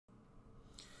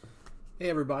Hey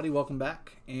everybody, welcome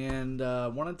back. And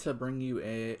wanted to bring you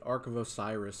a Ark of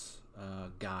Osiris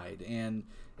guide. And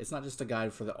it's not just a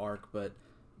guide for the Ark, but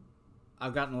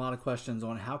I've gotten a lot of questions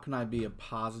on how can I be a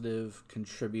positive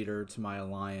contributor to my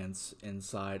alliance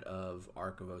inside of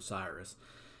Ark of Osiris.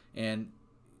 And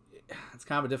it's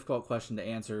kind of a difficult question to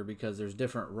answer because there's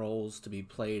different roles to be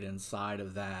played inside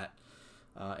of that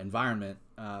environment.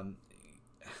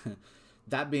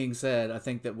 That being said, I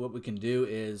think that what we can do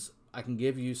is I can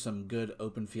give you some good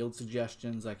open field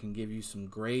suggestions. I can give you some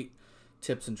great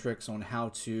tips and tricks on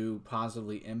how to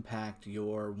positively impact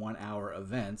your 1 hour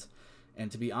event. And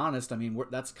to be honest, I mean,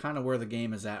 that's kind of where the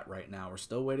game is at right now. We're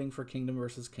still waiting for kingdom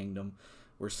versus kingdom.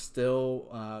 We're still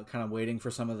kind of waiting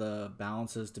for some of the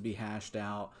balances to be hashed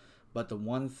out. But the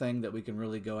one thing that we can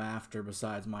really go after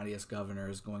besides Mightiest Governor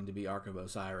is going to be Ark of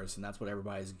Osiris. And that's what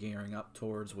everybody's gearing up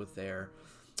towards with their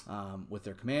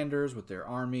commanders, with their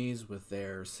armies, with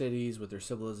their cities, with their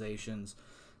civilizations,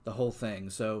 the whole thing.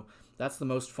 So that's the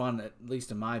most fun, at least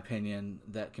in my opinion,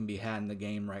 that can be had in the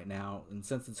game right now. And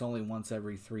since it's only once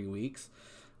every 3 weeks,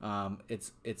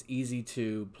 it's easy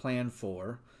to plan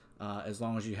for as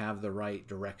long as you have the right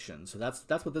direction. So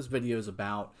that's what this video is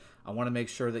about. I want to make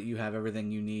sure that you have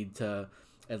everything you need to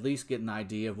at least get an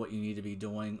idea of what you need to be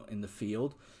doing in the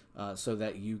field. So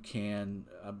that you can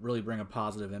really bring a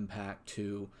positive impact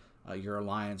to your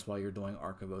alliance while you're doing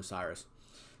Ark of Osiris.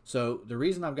 So the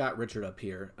reason I've got Richard up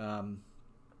here,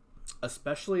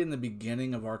 especially in the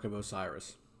beginning of Ark of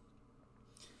Osiris,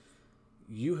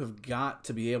 you have got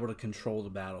to be able to control the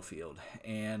battlefield.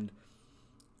 And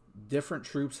different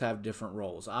troops have different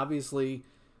roles. Obviously,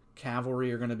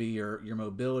 cavalry are going to be your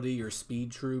mobility, your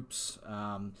speed troops.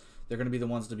 They're going to be the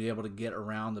ones to be able to get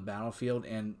around the battlefield.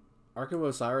 And Ark of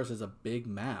Osiris is a big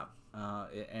map,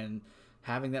 and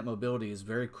having that mobility is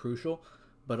very crucial,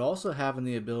 but also having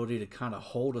the ability to kind of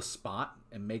hold a spot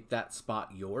and make that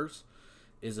spot yours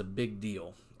is a big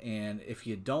deal. And if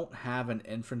you don't have an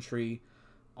infantry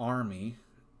army,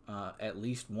 at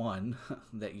least one,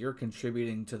 that you're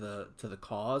contributing to the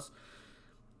cause,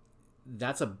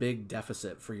 that's a big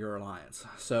deficit for your alliance.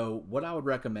 So what I would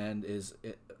recommend is,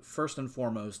 first and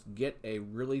foremost, get a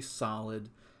really solid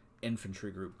infantry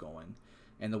group going.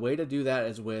 And the way to do that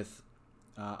is with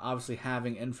obviously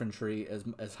having infantry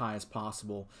as high as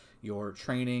possible, your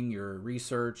training, your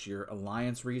research, your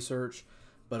alliance research,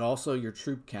 but also your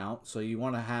troop count. So you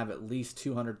want to have at least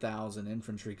 200,000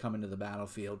 infantry coming to the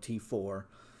battlefield, T4.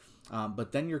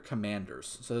 But then your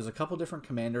commanders. So there's a couple different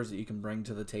commanders that you can bring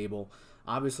to the table.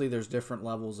 Obviously, there's different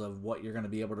levels of what you're going to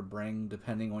be able to bring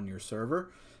depending on your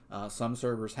server. Some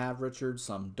servers have Richard,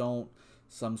 some don't.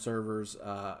 Some servers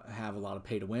have a lot of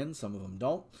pay to win, some of them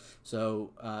don't.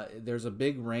 So there's a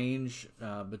big range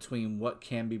between what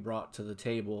can be brought to the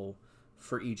table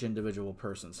for each individual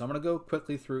person. So I'm going to go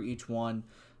quickly through each one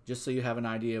just so you have an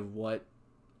idea of what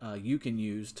you can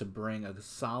use to bring a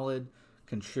solid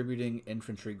contributing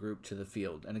infantry group to the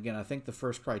field. And again, I think the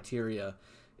first criteria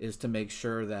is to make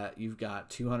sure that you've got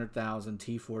 200,000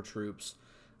 T4 troops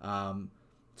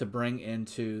to bring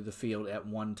into the field at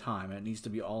one time. And it needs to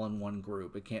be all in one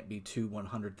group. It can't be two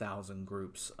 100,000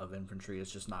 groups of infantry.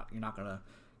 It's just not, you're not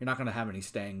gonna have any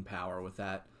staying power with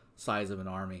that size of an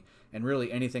army. And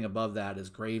really anything above that is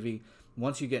gravy.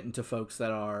 Once you get into folks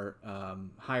that are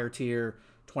higher tier,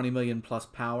 20 million plus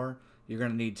power, you're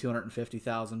going to need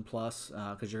 250,000 plus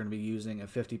because you're going to be using a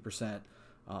 50%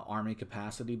 army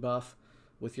capacity buff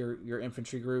with your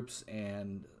infantry groups,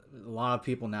 and a lot of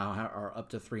people now are up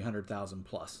to 300,000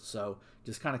 plus. So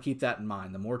just kind of keep that in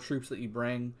mind. The more troops that you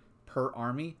bring per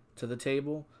army to the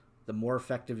table, the more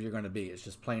effective you're going to be. It's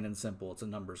just plain and simple. It's a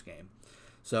numbers game.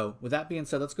 So with that being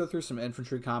said, let's go through some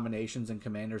infantry combinations and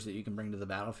commanders that you can bring to the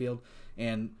battlefield.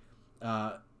 And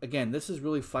again, this is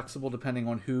really flexible depending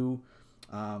on who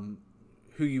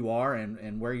you are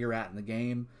and where you're at in the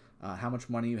game, how much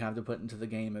money you have to put into the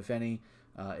game, if any.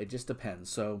 It just depends.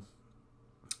 So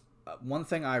one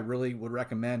thing I really would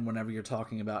recommend whenever you're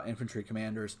talking about infantry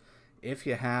commanders, if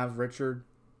you have Richard,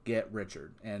 get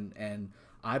Richard. And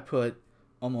I put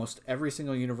almost every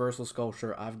single universal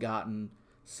sculpture I've gotten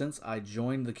since I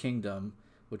joined the kingdom,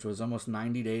 which was almost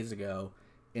 90 days ago,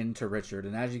 into Richard.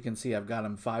 And as you can see, I've got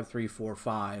him 5, 3, 4,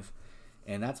 5,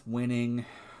 and that's winning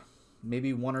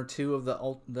maybe one or two of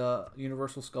the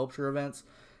universal sculpture events.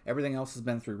 Everything else has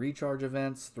been through recharge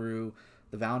events, through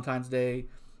the Valentine's Day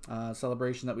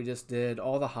celebration that we just did,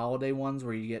 all the holiday ones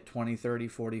where you get 20, 30,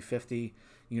 40, 50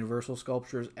 universal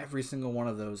sculptures. Every single one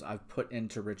of those I've put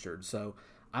into Richard. So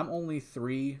I'm only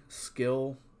 3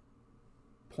 skill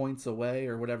points away,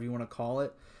 or whatever you want to call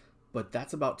it, but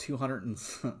that's about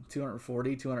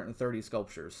 240, 230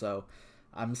 sculptures. So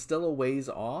I'm still a ways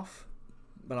off,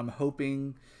 but I'm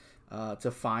hoping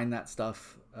to find that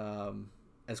stuff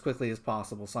as quickly as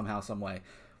possible, somehow, some way.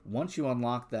 Once you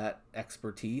unlock that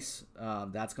expertise,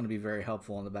 that's going to be very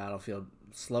helpful on the battlefield.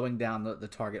 Slowing down the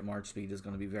target march speed is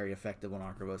going to be very effective on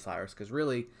Ark of Osiris, because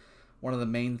really one of the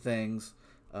main things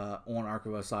on Ark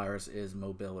of Osiris is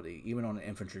mobility. Even on an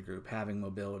infantry group, having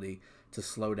mobility to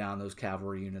slow down those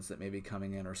cavalry units that may be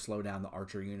coming in, or slow down the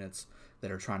archer units that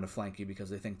are trying to flank you because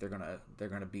they think they're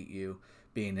gonna beat you.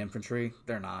 Being infantry,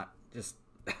 they're not. Just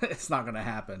it's not going to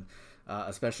happen.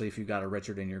 Especially if you've got a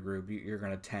Richard in your group, you're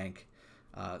going to tank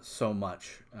so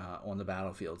much on the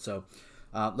battlefield. So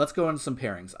let's go into some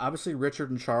pairings. Obviously, Richard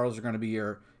and Charles are going to be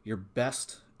your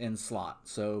best in slot.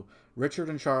 So Richard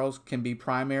and Charles can be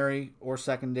primary or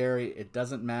secondary. It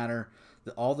doesn't matter.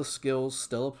 All the skills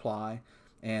still apply,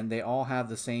 and they all have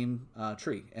the same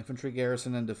tree: infantry,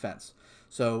 garrison, and defense.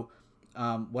 So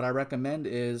what I recommend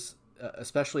is,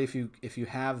 especially if you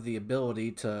have the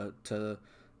ability to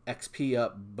XP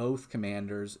up both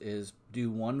commanders, is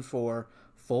do one for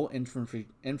full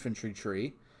infantry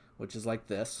tree, which is like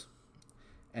this,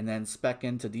 and then spec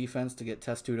into defense to get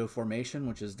testudo formation,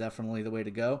 which is definitely the way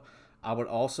to go. I would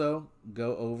also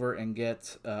go over and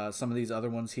get some of these other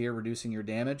ones here, reducing your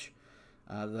damage.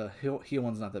 The heal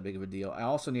one's not that big of a deal. I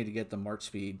also need to get the march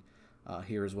speed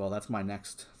here as well. That's my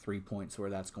next 3 points where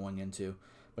that's going into.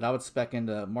 But I would spec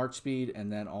into march speed,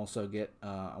 and then also get,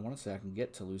 I want to say I can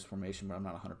get to loose formation, but I'm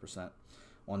not 100%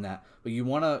 on that. But you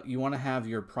want to have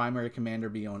your primary commander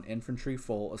be on infantry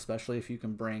full, especially if you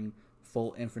can bring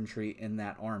full infantry in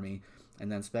that army, and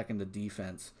then spec into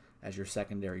defense as your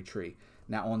secondary tree.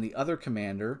 Now on the other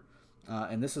commander,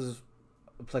 and this is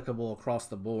applicable across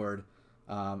the board,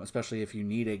 especially if you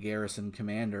need a garrison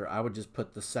commander, I would just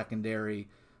put the secondary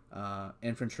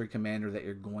infantry commander that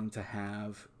you're going to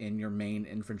have in your main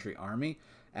infantry army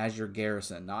as your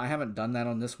garrison. Now I haven't done that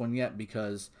on this one yet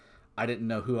because I didn't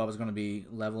know who I was going to be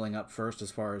leveling up first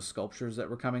as far as sculptures that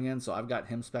were coming in, so I've got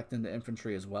him spec'd into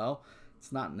infantry as well.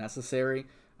 It's not necessary.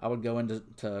 I would go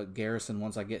into garrison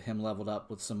once I get him leveled up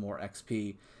with some more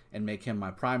XP and make him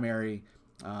my primary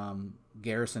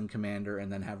garrison commander,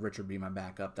 and then have Richard be my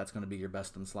backup. That's going to be your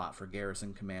best in slot for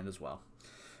garrison command as well.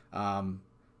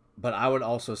 But I would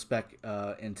also spec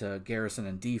into garrison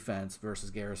and defense versus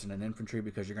garrison and infantry,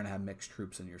 because you're going to have mixed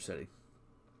troops in your city.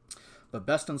 But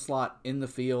best in slot in the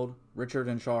field, Richard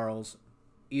and Charles,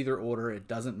 either order, it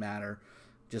doesn't matter.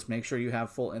 Just make sure you have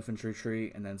full infantry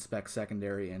tree, and then spec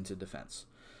secondary into defense.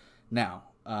 Now,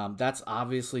 that's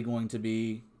obviously going to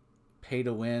be pay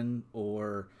to win,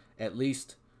 or at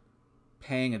least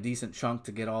paying a decent chunk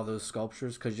to get all those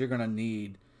sculptures, because you're going to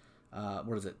need,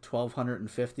 what is it,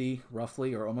 1,250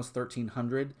 roughly, or almost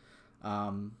 1,300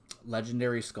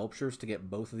 legendary sculptures to get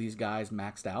both of these guys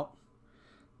maxed out.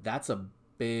 That's a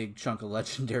big chunk of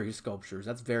legendary sculptures.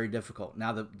 That's very difficult.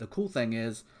 Now, the cool thing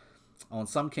is, on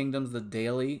some kingdoms, the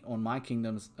daily, on my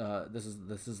kingdoms, this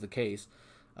is the case,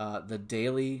 the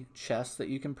daily chests that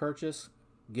you can purchase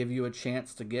give you a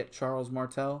chance to get Charles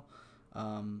Martel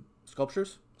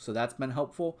sculptures, so that's been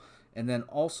helpful. And then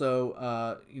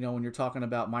also, when you're talking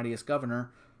about Mightiest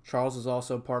Governor, Charles is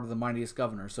also part of the Mightiest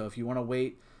Governor. So if you want to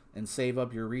wait and save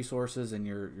up your resources and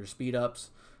your speed ups,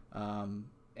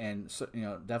 and so,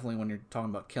 definitely when you're talking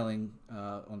about killing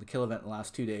on the kill event in the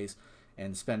last 2 days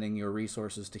and spending your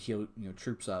resources to heal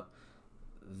troops up,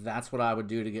 that's what I would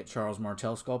do to get Charles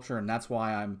Martel sculpture. And that's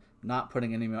why I'm not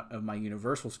putting any of my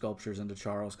universal sculptures into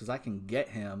Charles, because I can get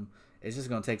him. It's just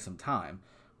going to take some time.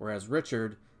 Whereas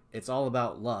Richard, it's all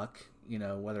about luck,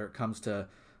 whether it comes to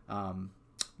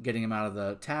getting him out of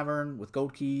the tavern with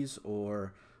gold keys,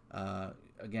 or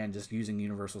again, just using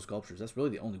universal sculptures. That's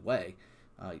really the only way,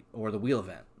 or the wheel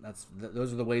event.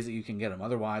 Those are the ways that you can get him.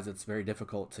 Otherwise, it's very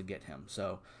difficult to get him.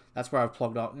 So that's where I've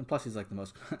plugged off. And plus, he's like the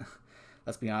most.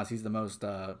 Let's be honest, he's the most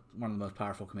one of the most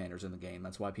powerful commanders in the game.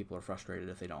 That's why people are frustrated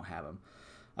if they don't have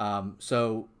him.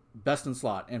 So best in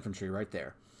slot infantry right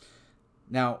there.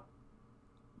 Now,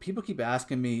 people keep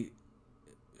asking me,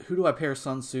 who do I pair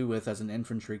Sun Tzu with as an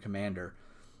infantry commander?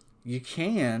 You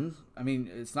can. I mean,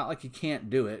 it's not like you can't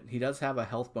do it. He does have a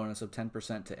health bonus of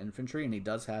 10% to infantry, and he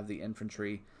does have the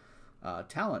infantry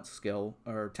talent skill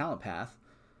or talent path.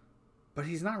 But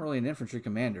he's not really an infantry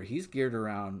commander. He's geared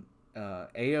around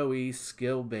AoE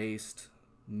skill-based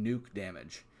nuke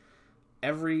damage.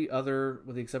 Every other,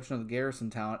 with the exception of the garrison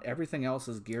talent, everything else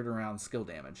is geared around skill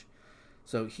damage.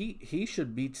 So he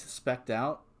should be spec'd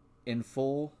out in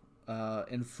full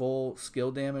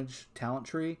skill damage talent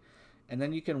tree, and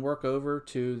then you can work over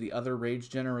to the other rage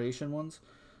generation ones.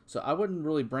 So I wouldn't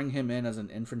really bring him in as an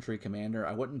infantry commander.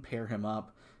 I wouldn't pair him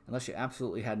up unless you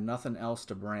absolutely had nothing else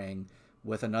to bring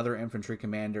with another infantry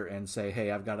commander and say,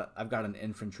 hey, I've got an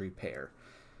infantry pair.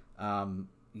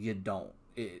 You don't.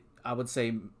 I would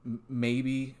say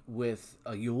maybe with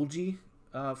a eulogy,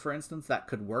 for instance, that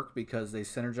could work because they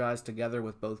synergize together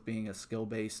with both being a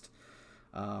skill-based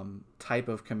type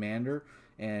of commander.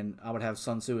 And I would have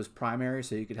Sun Tzu as primary,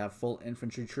 so you could have full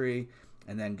infantry tree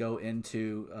and then go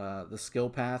into the skill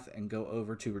path and go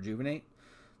over to rejuvenate.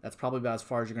 That's probably about as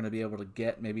far as you're going to be able to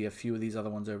get. Maybe a few of these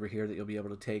other ones over here that you'll be able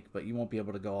to take, but you won't be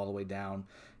able to go all the way down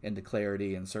into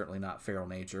clarity, and certainly not feral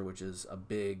nature, which is a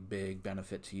big, big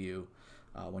benefit to you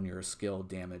when you're a skill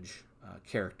damage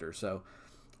character. So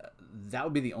that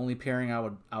would be the only pairing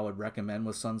I would recommend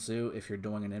with Sun Tzu if you're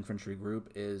doing an infantry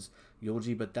group is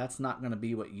eulogy, but that's not going to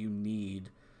be what you need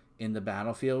in the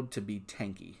battlefield to be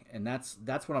tanky. And that's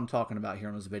what I'm talking about here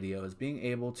in this video, is being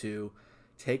able to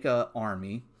take a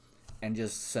army and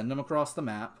just send them across the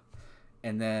map,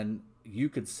 and then you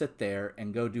could sit there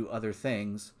and go do other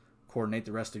things, coordinate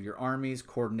the rest of your armies,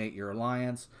 coordinate your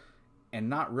alliance, and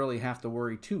not really have to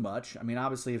worry too much. I mean,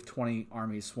 obviously, if 20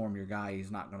 armies swarm your guy, he's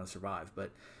not going to survive,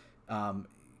 but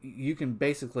you can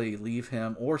basically leave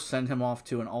him or send him off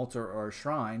to an altar or a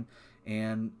shrine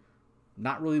and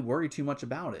not really worry too much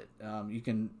about it. You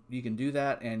can do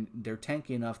that, and they're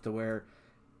tanky enough to where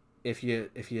if you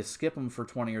skip them for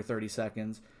 20 or 30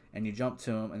 seconds and you jump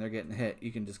to them and they're getting hit,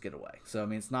 you can just get away. So, I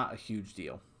mean, it's not a huge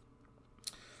deal.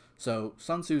 So,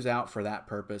 Sun Tzu's out for that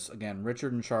purpose. Again,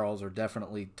 Richard and Charles are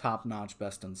definitely top-notch,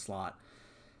 best in slot.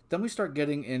 Then we start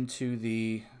getting into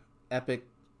the epic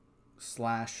 /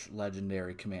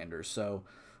 legendary commanders. So,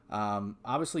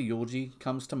 obviously, Eulogy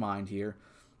comes to mind here.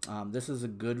 This is a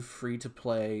good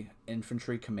free-to-play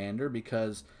infantry commander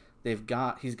because he's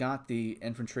got the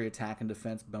infantry attack and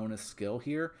defense bonus skill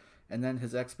here, and then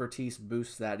his expertise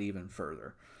boosts that even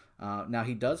further. Now,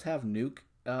 he does have nuke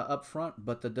up front,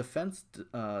 but the defense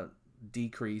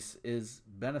decrease is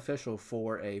beneficial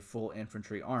for a full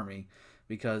infantry army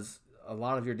because a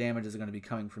lot of your damage is going to be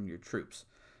coming from your troops.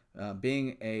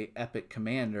 Being a epic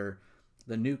commander,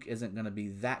 the nuke isn't going to be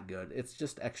that good. It's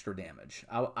just extra damage.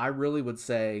 I really would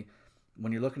say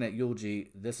when you're looking at Eulogy,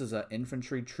 this is an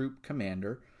infantry troop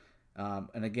commander.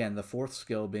 And again, the fourth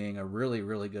skill being a really,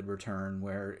 really good return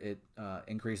where it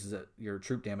increases your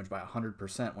troop damage by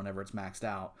 100% whenever it's maxed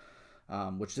out,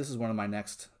 which this is one of my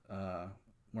next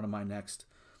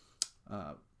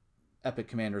epic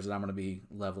commanders that I'm going to be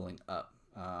leveling up.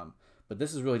 But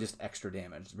this is really just extra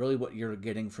damage. Really what you're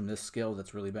getting from this skill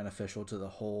that's really beneficial to the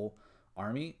whole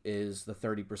army is the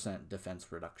 30% defense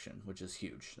reduction, which is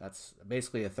huge. That's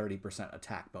basically a 30%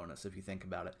 attack bonus if you think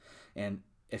about it. And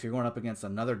if you're going up against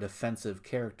another defensive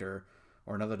character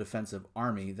or another defensive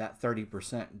army, that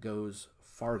 30% goes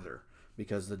farther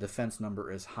because the defense number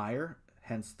is higher,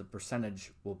 hence the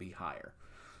percentage will be higher.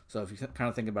 So if you kind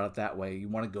of think about it that way, you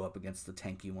want to go up against the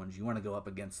tanky ones. You want to go up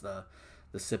against the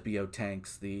Scipio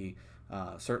tanks,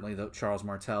 certainly the Charles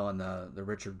Martel and the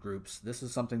Richard groups. This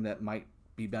is something that might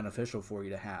be beneficial for you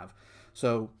to have.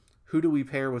 So who do we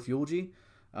pair with Eulogy?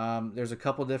 There's a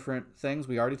couple different things.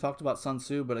 We already talked about Sun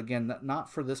Tzu, but again, not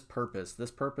for this purpose.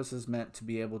 This purpose is meant to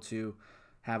be able to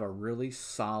have a really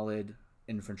solid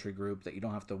infantry group that you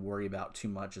don't have to worry about too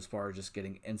much as far as just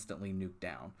getting instantly nuked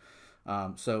down.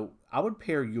 So I would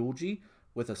pair Eulogy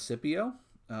with a Scipio.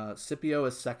 Scipio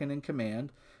is second in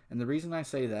command, and the reason I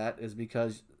say that is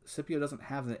because Scipio doesn't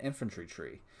have the infantry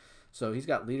tree. So he's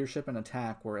got leadership and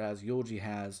attack, whereas Eulogy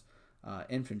has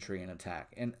infantry and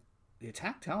attack. And the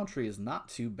attack talent tree is not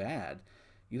too bad.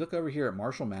 You look over here at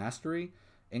Martial Mastery,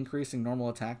 increasing normal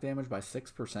attack damage by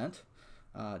 6%,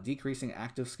 decreasing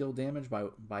active skill damage by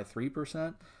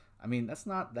 3%. I mean, that's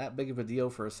not that big of a deal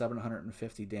for a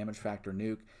 750 damage factor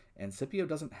nuke, and Scipio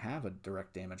doesn't have a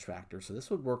direct damage factor, so this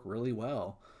would work really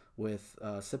well with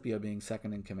Scipio being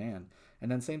second in command. And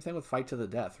then same thing with Fight to the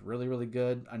Death. Really, really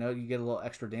good. I know you get a little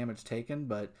extra damage taken,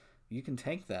 but you can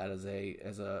take that as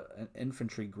an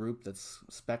infantry group that's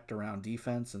spec'd around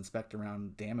defense and spec'd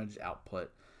around damage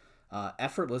output.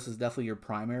 Effortless is definitely your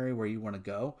primary where you want to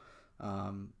go,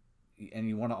 and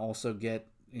you want to also get,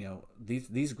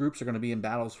 these groups are going to be in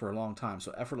battles for a long time,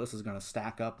 so Effortless is going to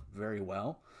stack up very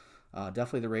well.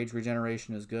 Definitely the rage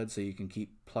regeneration is good, so you can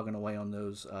keep plugging away on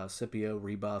those Scipio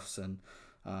rebuffs and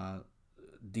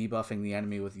debuffing the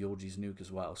enemy with Eulogy's nuke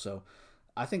as well. So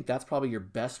I think that's probably your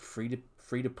best free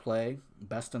to play,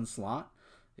 best in slot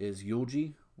is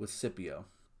Eulogy with Scipio.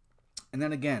 And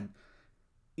then again,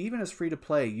 even as free to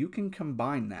play, you can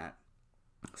combine that.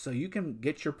 So you can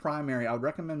get your primary. I would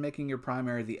recommend making your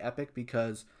primary the epic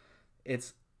because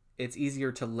it's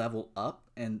easier to level up,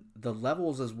 and the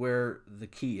levels is where the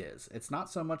key is. It's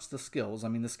not so much the skills. I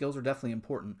mean, the skills are definitely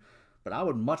important, But I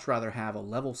would much rather have a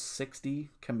level 60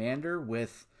 commander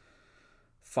with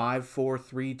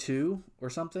 5-4-3-2 or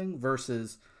something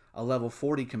versus a level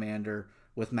 40 commander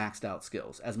with maxed out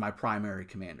skills as my primary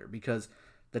commander, because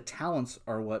the talents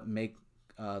are what make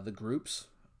the groups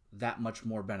that much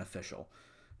more beneficial.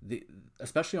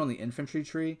 Especially on the infantry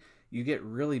tree, you get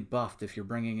really buffed if you're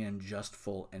bringing in just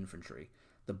full infantry.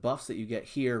 The buffs that you get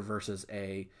here versus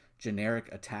a generic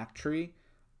attack tree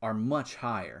are much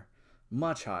higher.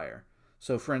 Much higher.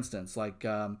 So for instance, like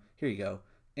here you go.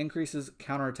 Increases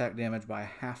counterattack damage by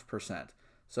 0.5%.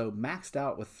 So maxed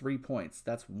out with 3 points,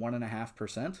 that's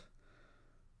 1.5%.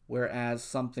 Whereas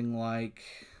something like,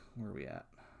 where are we at?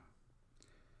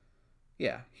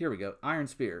 Yeah, here we go. Iron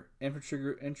Spear.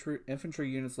 Infantry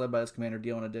units led by this commander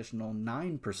deal an additional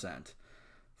 9%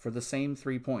 for the same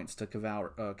 3 points to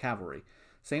cavalry.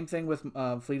 Same thing with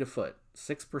Fleet of Foot.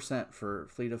 6% for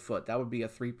Fleet of Foot. That would be a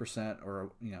 3%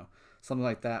 or, something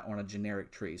like that on a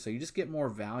generic tree. So you just get more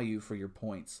value for your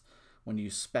points when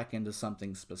you spec into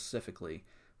something specifically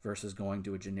versus going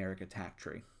to a generic attack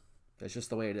tree. That's just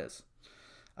the way it is.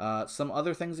 Some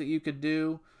other things that you could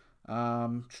do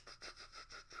for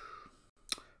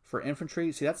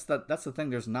infantry. See, that's the thing.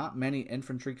 There's not many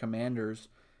infantry commanders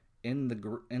in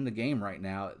the game right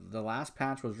now. The last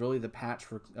patch was really the patch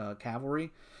for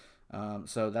cavalry.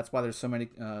 So that's why there's so many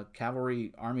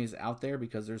cavalry armies out there,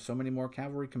 because there's so many more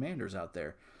cavalry commanders out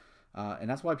there. And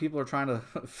that's why people are trying to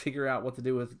figure out what to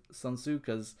do with Sun Tzu,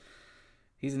 because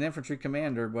he's an infantry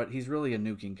commander, but he's really a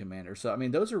nuking commander. So, I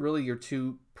mean, those are really your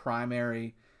two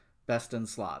primary best in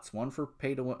slots. One for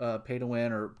pay to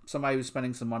win, or somebody who's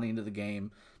spending some money into the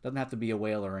game. Doesn't have to be a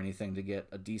whale or anything to get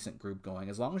a decent group going.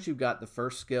 As long as you've got the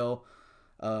first skill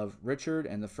of Richard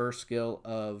and the first skill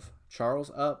of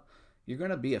Charles up, you're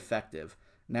going to be effective.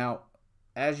 Now,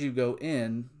 as you go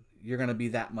in, you're going to be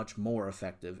that much more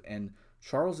effective. And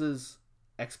Charles's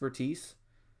expertise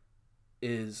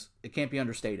it can't be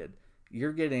understated.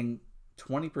 You're getting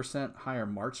 20% higher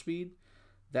march speed.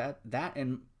 That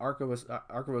and Ark of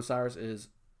Osiris is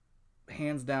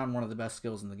hands down one of the best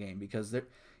skills in the game, because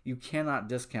you cannot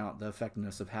discount the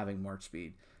effectiveness of having march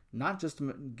speed. Not just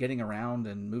getting around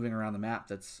and moving around the map,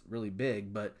 that's really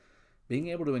big, but being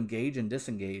able to engage and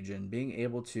disengage and being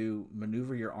able to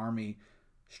maneuver your army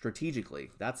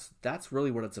strategically. That's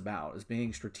really what it's about, is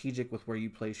being strategic with where you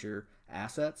place your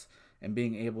assets and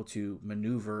being able to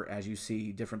maneuver as you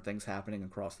see different things happening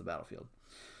across the battlefield.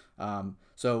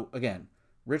 So again,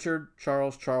 Richard,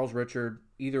 Charles, Richard,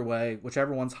 either way,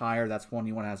 whichever one's higher, that's one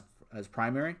you want to have as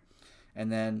primary. And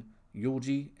then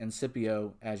Yulji and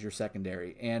Scipio as your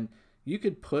secondary. And you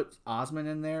could put Osman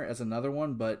in there as another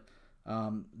one, but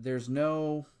there's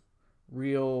no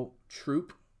real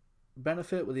troop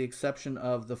benefit with the exception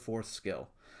of the fourth skill.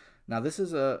 Now, this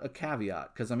is a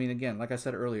caveat, because, I mean, again, like I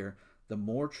said earlier, the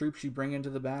more troops you bring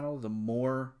into the battle, the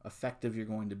more effective you're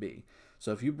going to be.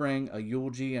 So if you bring a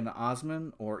Yulji and an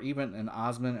Osman, or even an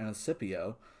Osman and a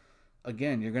Scipio,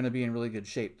 again, you're going to be in really good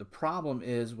shape. The problem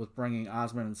is with bringing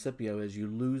Osman and Scipio is you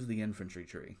lose the infantry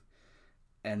tree.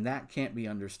 And that can't be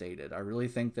understated. I really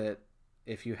think that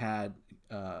if you had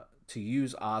to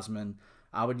use Osman,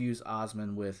 I would use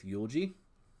Osman with Yulji.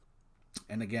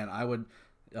 And again, I would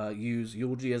use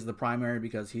Yulji as the primary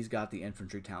because he's got the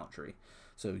infantry talent tree.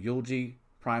 So Yulji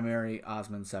primary,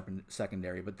 Osman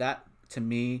secondary. But that, to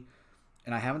me,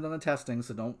 and I haven't done the testing,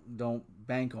 so don't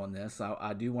bank on this.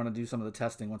 I do want to do some of the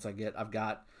testing once I've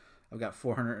got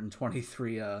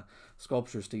 423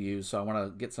 sculptures to use, so I want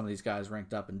to get some of these guys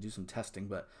ranked up and do some testing.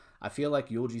 But I feel like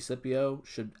Yulji Scipio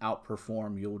should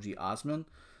outperform Yulji Osman.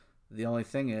 The only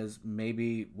thing is,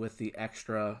 maybe with the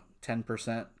extra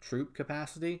 10% troop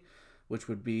capacity, which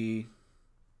would be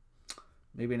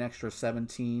maybe an extra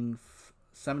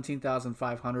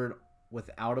 17,500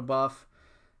 without a buff.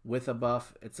 With a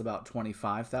buff, it's about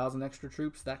 25,000 extra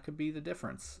troops. That could be the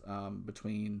difference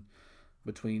between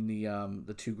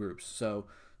the two groups. So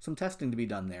some testing to be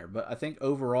done there. But I think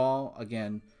overall,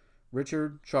 again,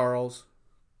 Richard, Charles,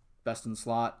 best in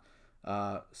slot.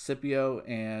 Scipio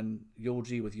and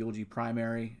Yulji with Yulji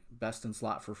primary, best in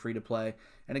slot for free to play.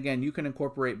 And again, you can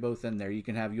incorporate both in there. You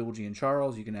can have Yulji and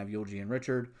Charles. You can have Yulji and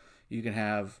Richard. You can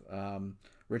have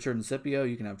Richard and Scipio.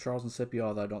 You can have Charles and Scipio,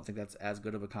 although I don't think that's as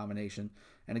good of a combination.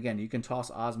 And again, you can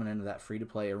toss Osman into that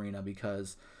free-to-play arena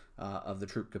because of the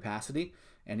troop capacity.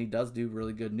 And he does do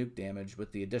really good nuke damage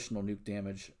with the additional nuke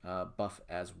damage buff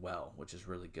as well, which is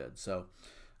really good. So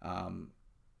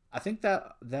I think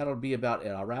that'll be about it.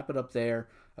 I'll wrap it up there.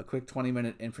 A quick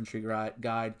 20-minute infantry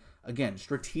guide. Again,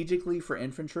 strategically for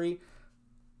infantry,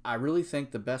 I really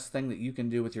think the best thing that you can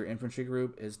do with your infantry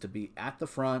group is to be at the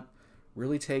front,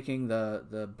 really taking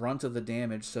the brunt of the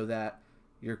damage so that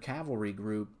your cavalry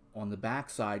group on the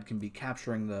backside can be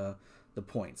capturing the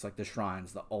points, like the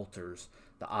shrines, the altars,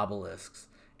 the obelisks,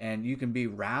 and you can be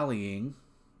rallying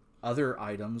other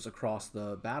items across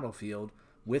the battlefield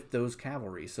with those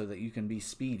cavalry so that you can be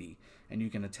speedy and you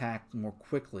can attack more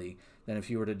quickly than if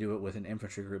you were to do it with an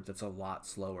infantry group that's a lot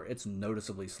slower. It's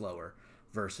noticeably slower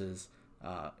versus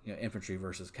infantry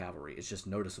versus cavalry. It's just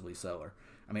noticeably slower.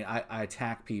 I mean, I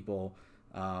attack people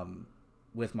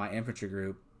with my infantry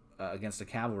group against a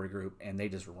cavalry group, and they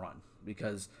just run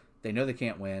because they know they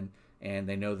can't win, and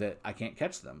they know that I can't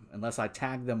catch them unless I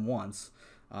tag them once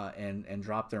and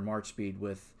drop their march speed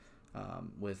with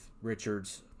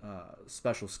Richard's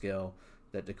special skill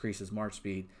that decreases march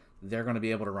speed. They're going to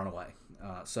be able to run away.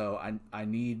 So I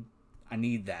need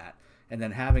that, and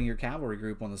then having your cavalry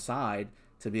group on the side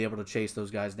to be able to chase those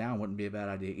guys down wouldn't be a bad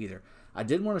idea either. I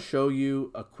did want to show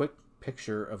you a quick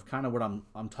picture of kind of what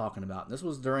I'm talking about. This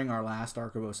was during our last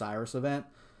Ark of Osiris event.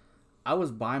 I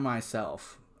was by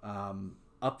myself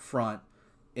up front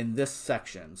in this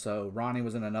section. So Ronnie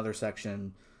was in another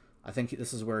section. I think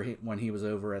this is where when he was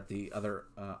over at the other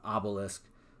obelisk,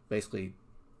 basically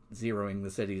zeroing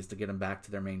the cities to get them back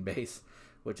to their main base,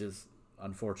 which is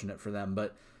unfortunate for them.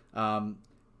 But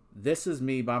this is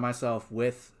me by myself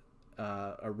with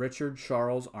a Richard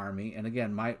Charles army. And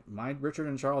again, my Richard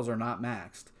and Charles are not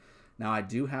maxed. Now, I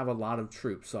do have a lot of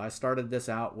troops. So I started this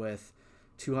out with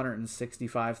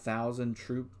 265,000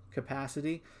 troop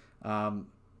capacity.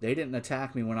 They didn't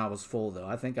attack me when I was full, though.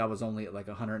 I think I was only at like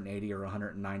 180 or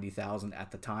 190,000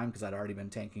 at the time because I'd already been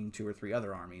tanking 2 or 3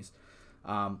 other armies.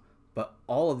 But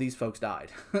all of these folks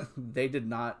died. They did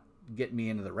not get me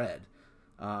into the red.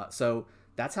 So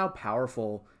that's how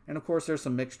powerful. And of course, there's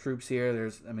some mixed troops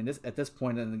here. At this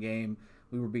point in the game,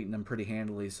 we were beating them pretty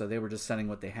handily, so they were just sending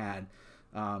what they had.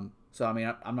 So I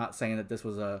mean, I'm not saying that this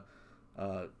was a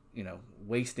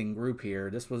wasting group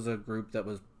here. This was a group that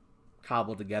was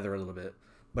cobbled together a little bit,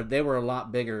 but they were a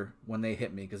lot bigger when they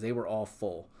hit me because they were all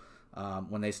full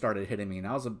when they started hitting me, and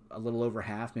I was a little over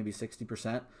half, maybe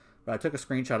 60%. But I took a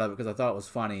screenshot of it because I thought it was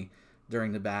funny.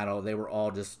 During the battle, they were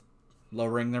all just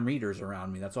lowering their meters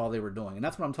around me. That's all they were doing, and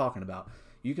that's what I'm talking about.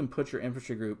 You can put your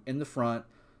infantry group in the front,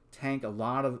 tank a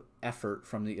lot of effort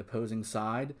from the opposing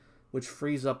side, which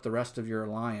frees up the rest of your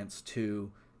alliance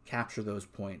to capture those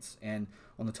points. And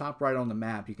on the top right on the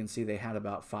map, you can see they had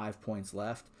about 5 points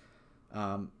left.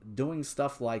 Doing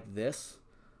stuff like this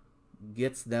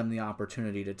gets them the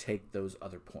opportunity to take those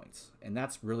other points. And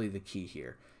that's really the key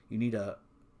here. You need to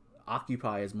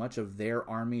occupy as much of their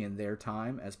army and their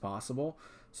time as possible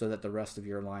so that the rest of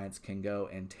your alliance can go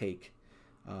and take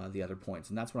the other points.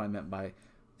 And that's what I meant by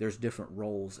there's different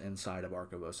roles inside of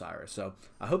Ark of Osiris. So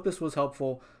I hope this was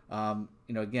helpful.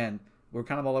 Again, we're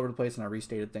kind of all over the place, and I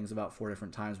restated things about 4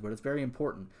 different times, but it's very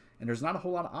important. And there's not a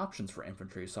whole lot of options for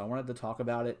infantry, so I wanted to talk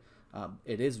about it.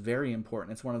 It is very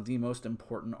important. It's one of the most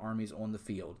important armies on the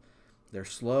field. They're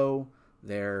slow,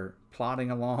 they're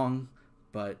plodding along,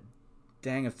 but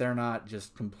dang if they're not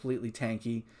just completely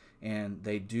tanky, and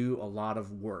they do a lot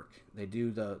of work. They do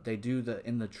the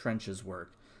in the trenches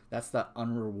work. That's the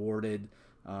unrewarded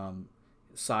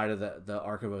side of the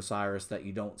Ark of Osiris that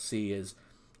you don't see. Is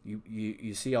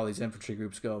you see all these infantry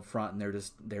groups go up front, and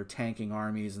they're tanking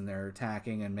armies, and they're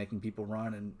attacking and making people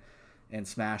run and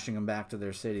smashing them back to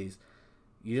their cities.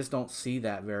 You just don't see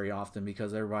that very often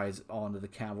because everybody's all into the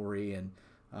cavalry and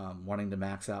wanting to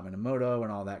max out Minamoto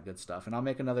and all that good stuff. And I'll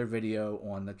make another video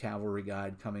on the cavalry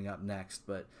guide coming up next,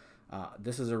 but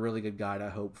this is a really good guide, I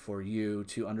hope, for you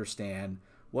to understand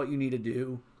what you need to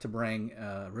do to bring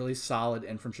a really solid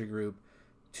infantry group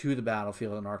to the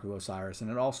battlefield in Ark of Osiris. And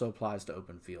it also applies to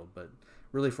open field, but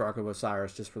really for Ark of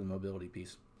Osiris, just for the mobility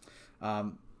piece.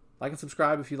 Like and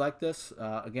subscribe if you like this.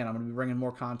 Again, I'm going to be bringing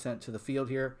more content to the field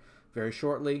here very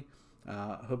shortly.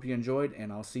 Hope you enjoyed,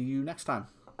 and I'll see you next time.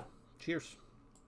 Cheers.